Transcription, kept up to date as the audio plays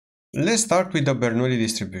Let's start with the Bernoulli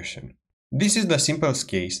distribution. This is the simplest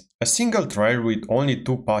case, a single trial with only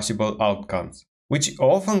two possible outcomes, which is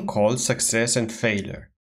often called success and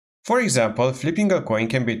failure. For example, flipping a coin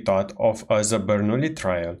can be thought of as a Bernoulli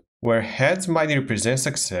trial, where heads might represent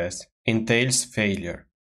success and tails failure.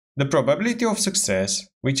 The probability of success,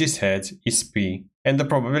 which is heads, is p, and the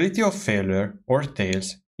probability of failure, or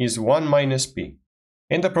tails, is 1 minus p.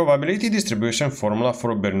 And the probability distribution formula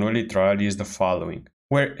for a Bernoulli trial is the following,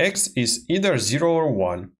 where x is either 0 or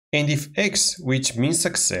 1, and if x, which means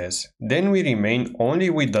success, then we remain only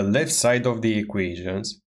with the left side of the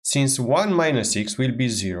equations, since 1 minus x will be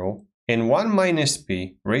 0, and 1 minus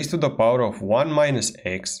p raised to the power of 1 minus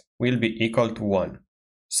x will be equal to 1.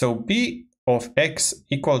 So p of x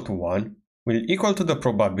equal to 1 will equal to the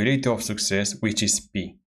probability of success, which is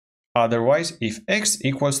p. Otherwise, if x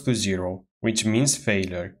equals to 0, which means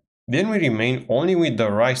failure, then we remain only with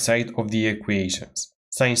the right side of the equations,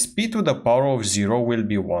 since p to the power of 0 will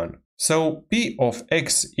be 1. So p of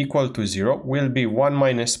x equal to 0 will be 1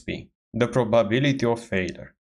 minus p, the probability of failure.